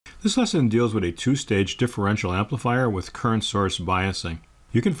This lesson deals with a two-stage differential amplifier with current source biasing.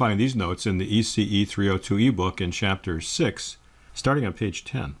 You can find these notes in the ECE302 ebook in Chapter 6, starting on page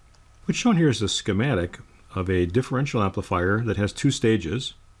 10. What's shown here is a schematic of a differential amplifier that has two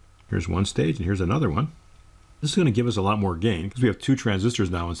stages. Here's one stage and here's another one. This is going to give us a lot more gain because we have two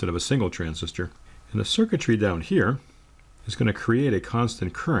transistors now instead of a single transistor. And the circuitry down here is going to create a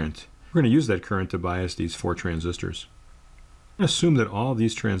constant current. We're going to use that current to bias these four transistors. Assume that all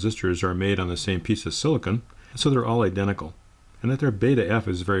these transistors are made on the same piece of silicon, so they're all identical, and that their beta F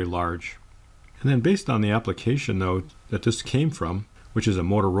is very large. And then based on the application note that this came from, which is a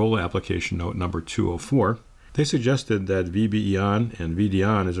Motorola application note number 204, they suggested that VBE on and VD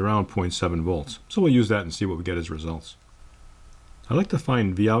on is around 0.7 volts. So we'll use that and see what we get as results. I'd like to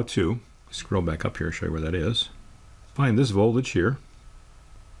find Vout2. Scroll back up here, show you where that is. Find this voltage here,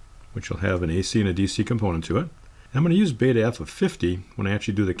 which will have an AC and a DC component to it. I'm going to use beta F of 50 when I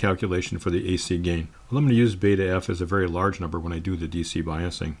actually do the calculation for the AC gain. Well, I'm going to use beta F as a very large number when I do the DC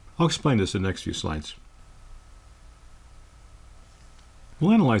biasing. I'll explain this in the next few slides.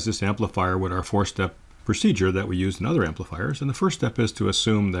 We'll analyze this amplifier with our four-step procedure that we use in other amplifiers. And the first step is to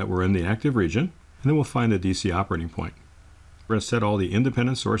assume that we're in the active region, and then we'll find the DC operating point. We're going to set all the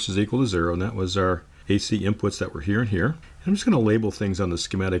independent sources equal to 0, and that was our AC inputs that were here and here. And I'm just going to label things on the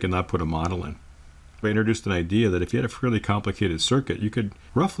schematic and not put a model in. I introduced an idea that if you had a fairly complicated circuit, you could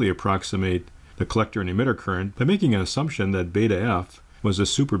roughly approximate the collector and emitter current by making an assumption that beta F was a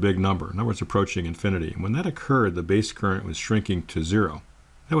super big number, in other words, approaching infinity. When that occurred, the base current was shrinking to 0.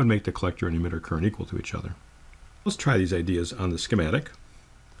 That would make the collector and emitter current equal to each other. Let's try these ideas on the schematic.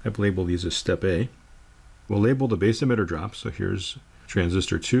 I've labeled these as step A. We'll label the base emitter drops. So here's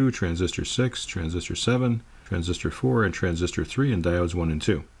transistor 2, transistor 6, transistor 7, transistor 4, and transistor 3, and diodes 1 and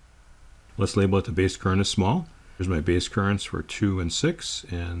 2. Let's label it the base current is small. Here's my base currents for 2 and 6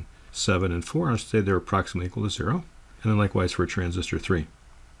 and 7 and 4. I'll say they're approximately equal to 0. And then likewise for transistor 3.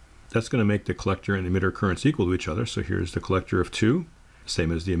 That's going to make the collector and emitter currents equal to each other. So here's the collector of 2,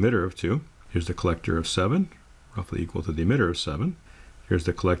 same as the emitter of 2. Here's the collector of 7, roughly equal to the emitter of 7. Here's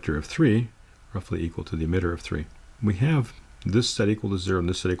the collector of 3, roughly equal to the emitter of 3. We have this set equal to 0 and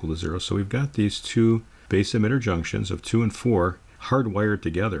this set equal to 0. So we've got these two base emitter junctions of 2 and 4 hardwired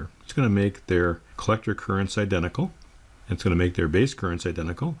together. It's going to make their collector currents identical, and it's going to make their base currents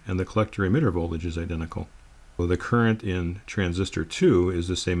identical, and the collector emitter voltage is identical. So the current in transistor 2 is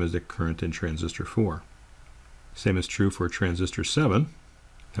the same as the current in transistor 4. Same is true for transistor 7.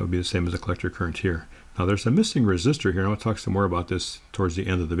 That would be the same as the collector current here. Now there's a missing resistor here, and I'll talk some more about this towards the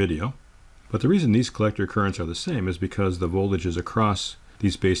end of the video. But the reason these collector currents are the same is because the voltages across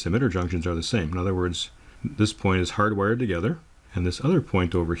these base emitter junctions are the same. In other words, this point is hardwired together, and this other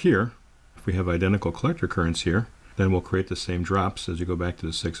point over here, if we have identical collector currents here, then we'll create the same drops as you go back to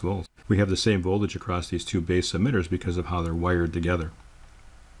the 6 volts. We have the same voltage across these two base emitters because of how they're wired together.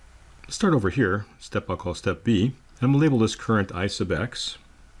 Let's start over here, step I'll call step B, and I'm going to label this current I sub x.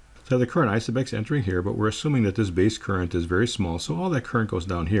 So the current I sub x entering here, but we're assuming that this base current is very small, so all that current goes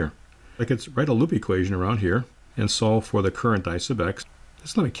down here. I could write a loop equation around here and solve for the current I sub x.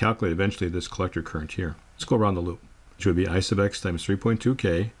 Let's let me calculate eventually this collector current here. Let's go around the loop, which would be I sub x times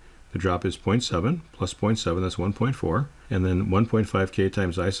 3.2k. The drop is 0.7 plus 0.7, that's 1.4, and then 1.5k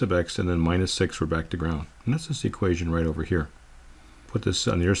times I sub x, and then minus 6, we're back to ground. And that's this equation right over here. Put this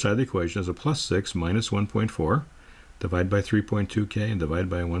on the other side of the equation as a plus 6 minus 1.4, divide by 3.2k and divide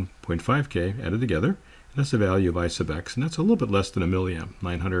by 1.5k, added together, and that's the value of I sub x, and that's a little bit less than a milliamp,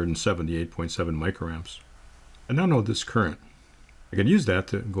 978.7 microamps. I now know this current. I can use that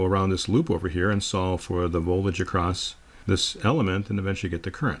to go around this loop over here and solve for the voltage across this element and eventually get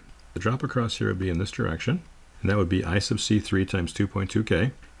the current. The drop across here would be in this direction, and that would be I sub C3 times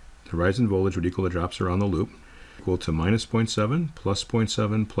 2.2k. The rise in voltage would equal the drops around the loop, equal to minus 0.7, plus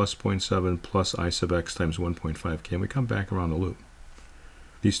 0.7, plus 0.7, plus I sub x times 1.5k, and we come back around the loop.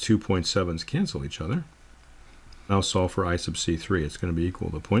 These two 0.7s cancel each other. Now solve for I sub C3. It's going to be equal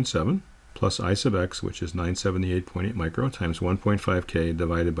to 0.7 plus I sub x, which is 978.8 micro, times 1.5k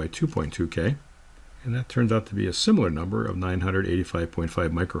divided by 2.2k. And that turns out to be a similar number of 985.5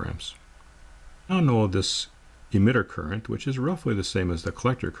 microamps. Now know this emitter current, which is roughly the same as the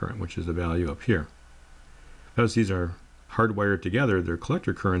collector current, which is the value up here. Because these are hardwired together, their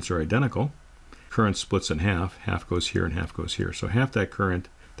collector currents are identical. Current splits in half. Half goes here and half goes here. So half that current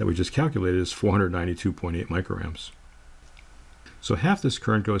that we just calculated is 492.8 microamps. So half this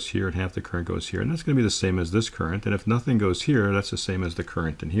current goes here and half the current goes here. And that's going to be the same as this current. And if nothing goes here, that's the same as the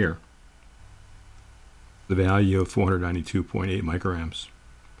current in here. The value of 492.8 microamps.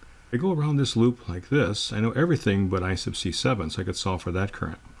 If I go around this loop like this, I know everything but I sub C7, so I could solve for that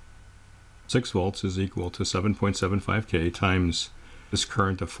current. 6 volts is equal to 7.75K times this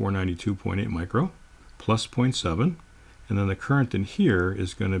current of 492.8 micro plus 0.7. And then the current in here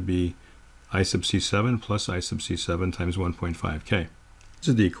is going to be I sub C7 plus I sub C7 times 1.5K. This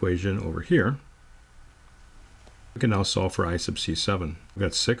is the equation over here. We can now solve for I sub C7. We've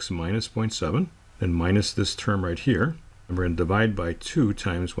got 6 minus 0.7, then minus this term right here. And we're going to divide by 2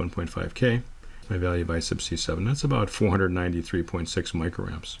 times 1.5K. My value of I sub C7. That's about 493.6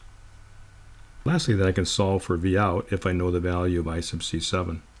 microamps. Lastly, then I can solve for V out if I know the value of I sub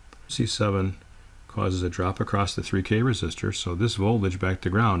C7. C7 causes a drop across the 3K resistor, so this voltage back to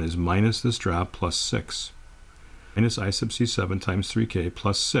ground is minus this drop plus 6. Minus I sub C7 times 3K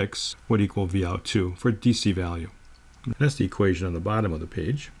plus 6 would equal V out 2 for DC value. That's the equation on the bottom of the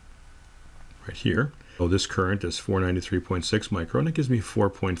page, right here. So this current is 493.6 micro, and it gives me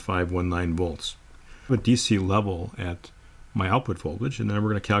 4.519 volts. I have a DC level at my output voltage, and then we're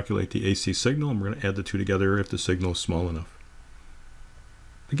going to calculate the AC signal, and we're going to add the two together if the signal is small enough.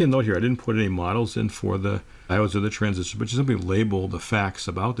 Again, note here, I didn't put any models in for the diodes or the transistors, but you simply label the facts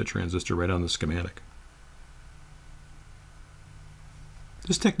about the transistor right on the schematic.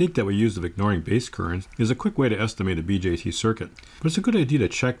 This technique that we use of ignoring base currents is a quick way to estimate a BJT circuit, but it's a good idea to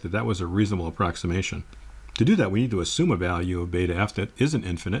check that that was a reasonable approximation. To do that, we need to assume a value of beta F that isn't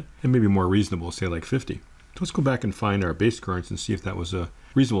infinite and maybe more reasonable, say like 50. So let's go back and find our base currents and see if that was a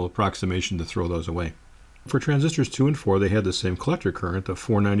reasonable approximation to throw those away. For transistors 2 and 4, they had the same collector current of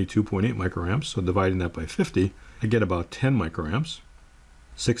 492.8 microamps, so dividing that by 50, I get about 10 microamps.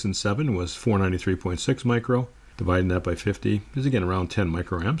 6 and 7 was 493.6 micro. Dividing that by 50 is again around 10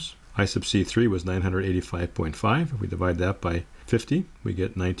 microamps. I sub C3 was 985.5. If we divide that by 50, we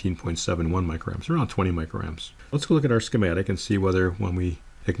get 19.71 microamps, around 20 microamps. Let's go look at our schematic and see whether when we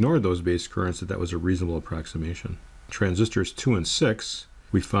ignored those base currents that was a reasonable approximation. Transistors 2 and 6,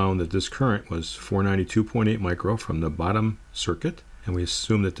 we found that this current was 492.8 micro from the bottom circuit, and we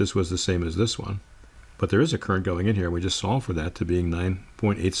assumed that this was the same as this one. But there is a current going in here. We just solved for that to being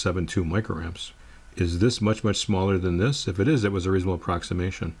 9.872 microamps. Is this much, much smaller than this? If it is, it was a reasonable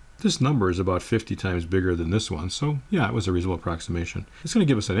approximation. This number is about 50 times bigger than this one, so yeah, it was a reasonable approximation. It's going to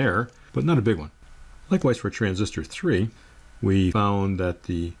give us an error, but not a big one. Likewise for transistor 3, we found that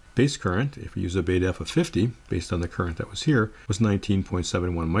the base current, if we use a beta F of 50, based on the current that was here, was 19.71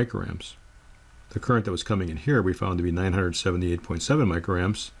 microamps. The current that was coming in here we found to be 978.7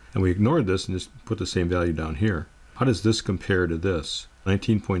 microamps, and we ignored this and just put the same value down here. How does this compare to this?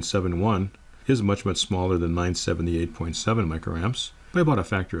 19.71 is much, much smaller than 978.7 microamps by about a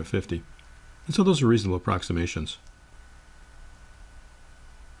factor of 50. And so those are reasonable approximations.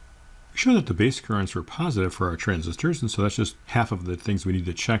 We show that the base currents were positive for our transistors, and so that's just half of the things we need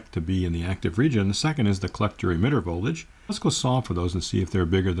to check to be in the active region. The second is the collector emitter voltage. Let's go solve for those and see if they're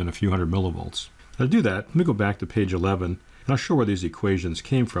bigger than a few hundred millivolts. Now to do that, let me go back to page 11, and I'll show where these equations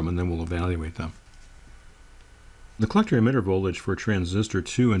came from, and then we'll evaluate them. The collector emitter voltage for transistor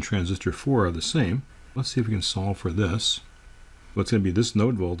 2 and transistor 4 are the same. Let's see if we can solve for this. Well, it's going to be this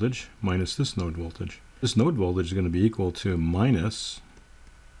node voltage minus this node voltage. This node voltage is going to be equal to minus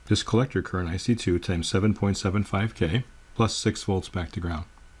this collector current IC2 times 7.75K plus 6 volts back to ground.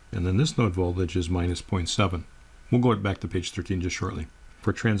 And then this node voltage is minus 0.7. We'll go back to page 13 just shortly.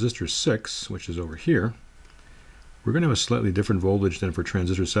 For transistor 6, which is over here, we're going to have a slightly different voltage than for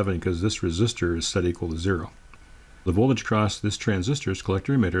transistor 7 because this resistor is set equal to 0. The voltage across this transistor's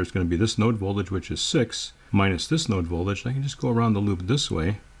collector emitter is going to be this node voltage, which is 6, minus this node voltage. I can just go around the loop this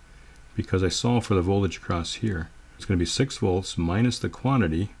way because I solved for the voltage across here. It's going to be 6 volts minus the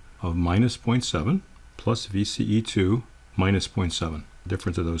quantity of minus 0.7 plus VCE2 minus 0.7, the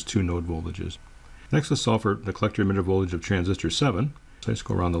difference of those two node voltages. Next, let's solve for the collector emitter voltage of transistor 7. So I just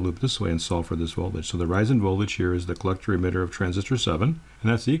go around the loop this way and solve for this voltage. So the rise in voltage here is the collector emitter of transistor 7,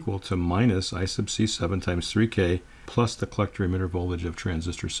 and that's equal to minus I sub C7 times 3K plus the collector emitter voltage of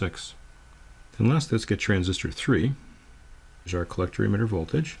transistor 6. And last, let's get transistor 3. Here's our collector emitter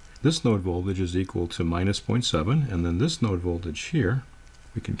voltage. This node voltage is equal to minus 0.7, and then this node voltage here,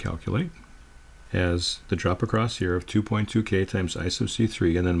 we can calculate as the drop across here of 2.2K times I sub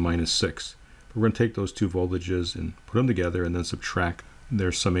C3 and then minus 6. But we're going to take those two voltages and put them together and then subtract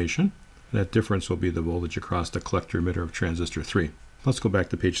their summation. That difference will be the voltage across the collector emitter of transistor 3. Let's go back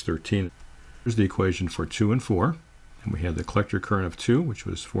to page 13. Here's the equation for 2 and 4. And we have the collector current of 2, which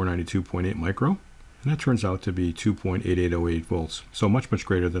was 492.8 micro. And that turns out to be 2.8808 volts. So much, much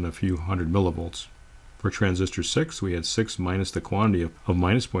greater than a few hundred millivolts. For transistor 6, we had 6 minus the quantity of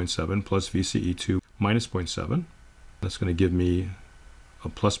minus 0.7 plus VCE2 minus 0.7. That's going to give me a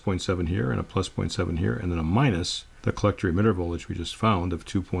plus 0.7 here and a plus 0.7 here, and then a minus the collector emitter voltage we just found of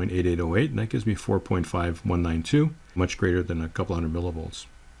 2.8808, and that gives me 4.5192, much greater than a couple hundred millivolts.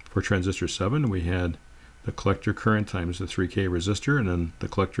 For transistor 7, we had the collector current times the 3K resistor, and then the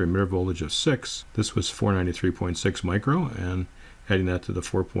collector emitter voltage of 6. This was 493.6 micro, and adding that to the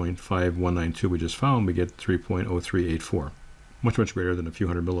 4.5192 we just found, we get 3.0384. Much greater than a few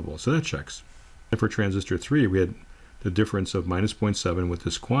hundred millivolts, so that checks. And for transistor 3, we had the difference of minus 0.7 with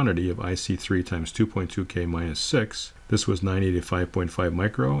this quantity of IC3 times 2.2K minus 6. This was 985.5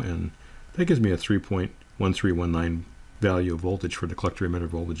 micro, and that gives me a 3.1319 value of voltage for the collector emitter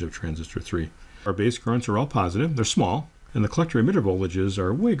voltage of transistor 3. Our base currents are all positive, they're small, and the collector emitter voltages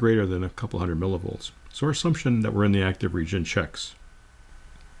are way greater than a couple hundred millivolts. So our assumption that we're in the active region checks.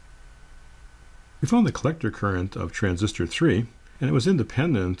 We found the collector current of transistor 3, and it was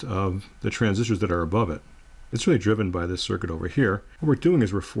independent of the transistors that are above it. It's really driven by this circuit over here. What we're doing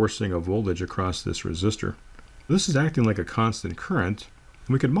is we're forcing a voltage across this resistor. This is acting like a constant current,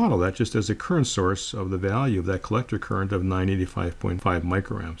 and we could model that just as a current source of the value of that collector current of 985.5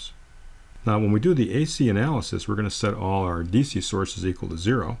 microamps. Now when we do the AC analysis, we're going to set all our DC sources equal to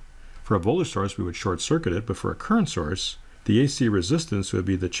 0. For a voltage source, we would short circuit it, but for a current source, the AC resistance would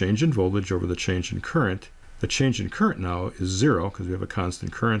be the change in voltage over the change in current. The change in current now is 0 because we have a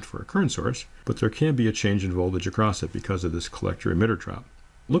constant current for a current source, but there can be a change in voltage across it because of this collector emitter drop.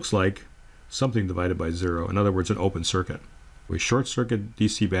 Looks like something divided by 0, in other words, an open circuit. We short circuit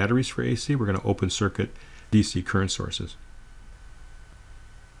DC batteries for AC, we're going to open circuit DC current sources.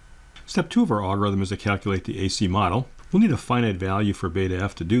 Step 2 of our algorithm is to calculate the AC model. We'll need a finite value for beta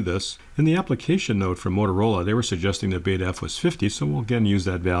F to do this. In the application note from Motorola, they were suggesting that beta F was 50, so we'll again use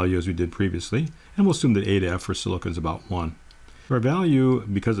that value as we did previously, and we'll assume that A to F for silicon is about 1. Our value,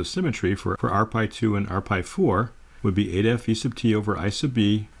 because of symmetry, for R-Pi2 and R-Pi4 would be A to F E sub t over I sub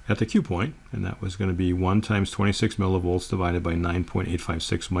b at the Q point, and that was going to be 1 times 26 millivolts divided by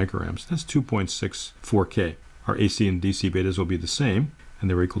 9.856 microamps. That's 2.64K. Our AC and DC betas will be the same, and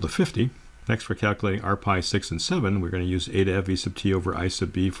they were equal to 50. Next, for calculating R-Pi 6 and 7, we're going to use A to F E sub t over I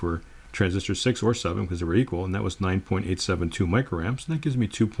sub b for transistor 6 or 7 because they were equal, and that was 9.872 microamps, and that gives me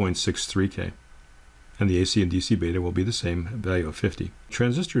 2.63K. And the AC and DC beta will be the same, value of 50.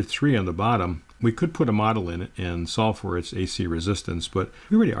 Transistor 3 on the bottom, we could put a model in it and solve for its AC resistance, but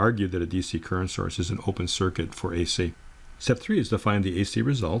we already argued that a DC current source is an open circuit for AC. Step 3 is to find the AC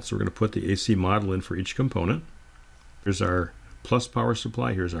results. So we're going to put the AC model in for each component. Here's our plus power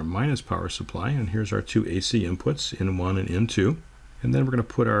supply, here's our minus power supply, and here's our two AC inputs, in1 and in2. And then we're going to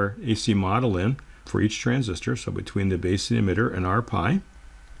put our AC model in for each transistor, so between the base and emitter and R-Pi,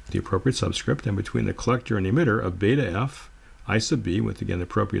 the appropriate subscript, and between the collector and emitter of beta F, I sub b, with again the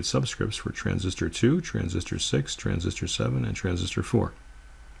appropriate subscripts for transistor 2, transistor 6, transistor 7, and transistor 4.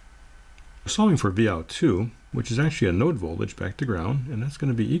 We're solving for Vout2, which is actually a node voltage back to ground, and that's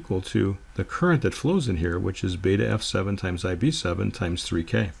going to be equal to the current that flows in here, which is beta F7 times IB7 times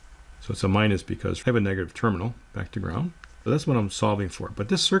 3K. So it's a minus because I have a negative terminal back to ground. So that's what I'm solving for. But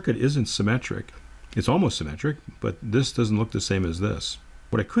this circuit isn't symmetric. It's almost symmetric, but this doesn't look the same as this.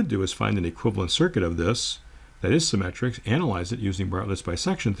 What I could do is find an equivalent circuit of this that is symmetric, analyze it using Bartlett's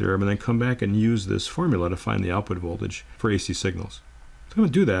bisection theorem, and then come back and use this formula to find the output voltage for AC signals. So I'm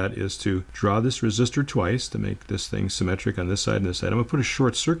going to do that is to draw this resistor twice to make this thing symmetric on this side and this side. I'm going to put a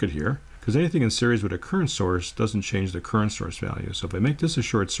short circuit here because anything in series with a current source doesn't change the current source value. So if I make this a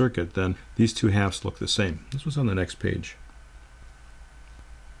short circuit, then these two halves look the same. This was on the next page.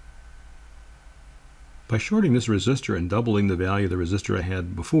 By shorting this resistor and doubling the value of the resistor I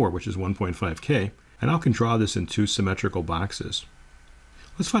had before, which is 1.5K, I now can draw this in two symmetrical boxes.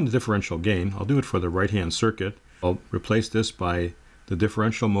 Let's find the differential gain. I'll do it for the right-hand circuit. I'll replace this by the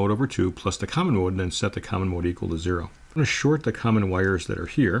differential mode over 2 plus the common mode, and then set the common mode equal to 0. I'm going to short the common wires that are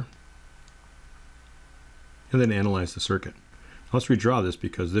here, and then analyze the circuit. Now let's redraw this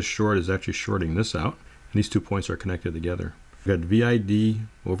because this short is actually shorting this out, and these 2 points are connected together. I've got VID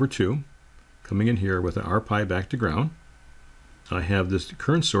over 2 coming in here with an R-Pi back to ground. I have this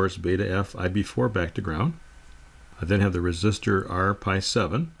current source beta F IB4 back to ground. I then have the resistor R-Pi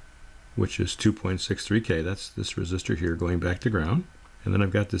 7, which is 2.63K. That's this resistor here going back to ground. And then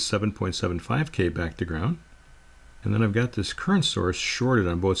I've got this 7.75K back to ground. And then I've got this current source shorted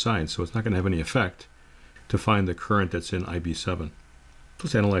on both sides, so it's not going to have any effect to find the current that's in IB7.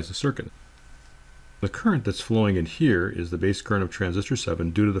 Let's analyze the circuit. The current that's flowing in here is the base current of transistor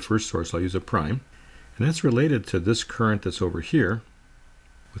 7 due to the first source. I'll use a prime. And that's related to this current that's over here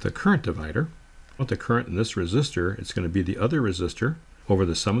with a current divider. I want the current in this resistor. It's going to be the other resistor over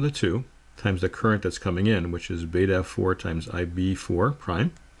the sum of the two times the current that's coming in, which is beta F4 times IB4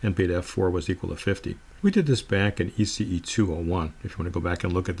 prime, and beta F4 was equal to 50. We did this back in ECE302msu if you want to go back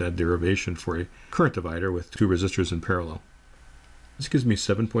and look at that derivation for a current divider with two resistors in parallel. This gives me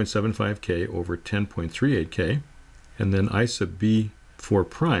 7.75K over 10.38K, and then I sub B4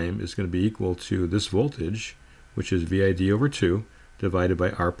 prime is going to be equal to this voltage, which is VID over 2, divided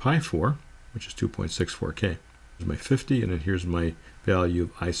by R pi 4, which is 2.64K. Here's my 50, and then here's my value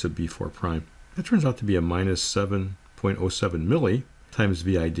of I sub B4 prime. That turns out to be a minus 7.07 milli times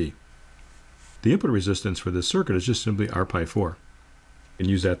VID. The input resistance for this circuit is just simply R pi 4. We can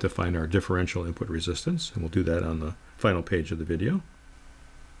use that to find our differential input resistance, and we'll do that on the final page of the video.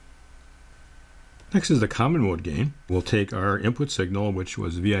 Next is the common mode gain. We'll take our input signal, which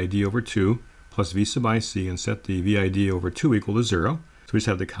was VID over 2 plus V sub IC, and set the VID over 2 equal to 0. So we just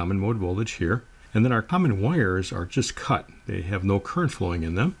have the common mode voltage here. And then our common wires are just cut. They have no current flowing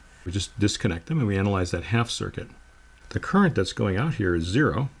in them. We just disconnect them and we analyze that half circuit. The current that's going out here is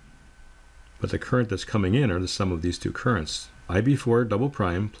 0, but the current that's coming in are the sum of these two currents. IB4 double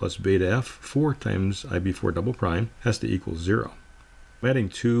prime plus beta F4 times IB4 double prime has to equal 0. I'm adding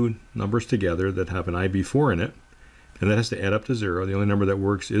two numbers together that have an IB4 in it, and that has to add up to 0. The only number that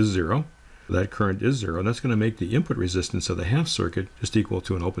works is 0. That current is 0, and that's going to make the input resistance of the half circuit just equal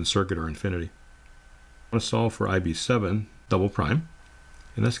to an open circuit or infinity. I want to solve for IB7 double prime,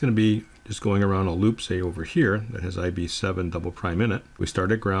 and that's going to be just going around a loop, say over here, that has IB7 double prime in it. We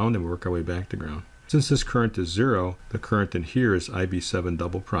start at ground and we work our way back to ground. Since this current is 0, the current in here is IB7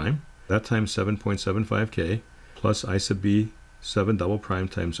 double prime. That times 7.75K plus I sub B7 double prime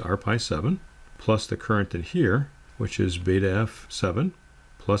times R pi 7 plus the current in here, which is beta F7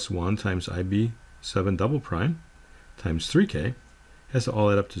 plus 1 times IB7 double prime times 3K, has to all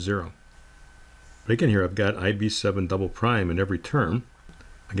add up to 0. But again, here I've got IB7 double prime in every term.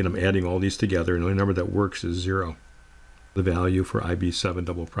 Again, I'm adding all these together, and the only number that works is 0. The value for IB7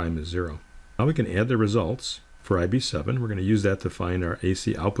 double prime is 0. Now we can add the results for IB7. We're going to use that to find our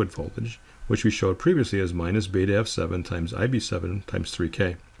AC output voltage, which we showed previously as minus beta F7 times IB7 times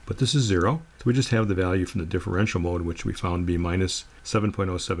 3K. But this is 0, so we just have the value from the differential mode, which we found to be minus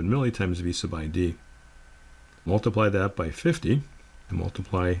 7.07 milli times V sub ID. Multiply that by 50, and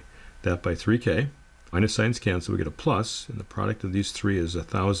multiply that by 3K. Minus signs cancel, we get a plus, and the product of these three is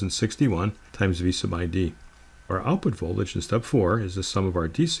 1061 times V sub ID. Our output voltage in step 4 is the sum of our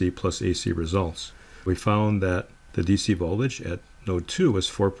DC plus AC results. We found that the DC voltage at node 2 was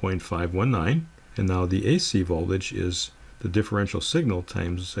 4.519, and now the AC voltage is the differential signal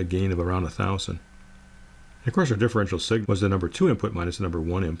times a gain of around 1000. And of course, our differential signal was the number 2 input minus the number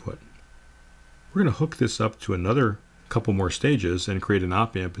 1 input. We're going to hook this up to another couple more stages and create an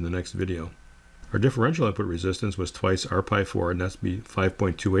op-amp in the next video. Our differential input resistance was twice R pi 4, and that's be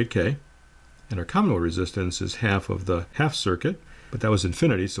 5.28K. And our common mode resistance is half of the half circuit, but that was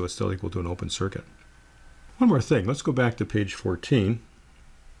infinity, so it's still equal to an open circuit. One more thing, let's go back to page 14.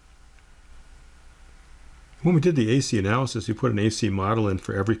 When we did the AC analysis, we put an AC model in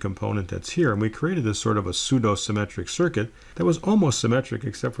for every component that's here, and we created this sort of a pseudo-symmetric circuit that was almost symmetric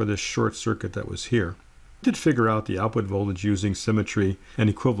except for this short circuit that was here. We did figure out the output voltage using symmetry and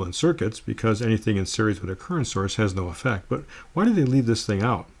equivalent circuits because anything in series with a current source has no effect. But why did they leave this thing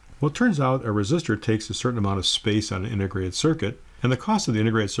out? Well, it turns out a resistor takes a certain amount of space on an integrated circuit, and the cost of the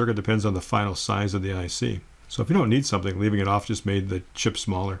integrated circuit depends on the final size of the IC. So if you don't need something, leaving it off just made the chip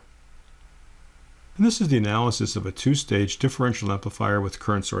smaller. And this is the analysis of a two-stage differential amplifier with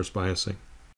current source biasing.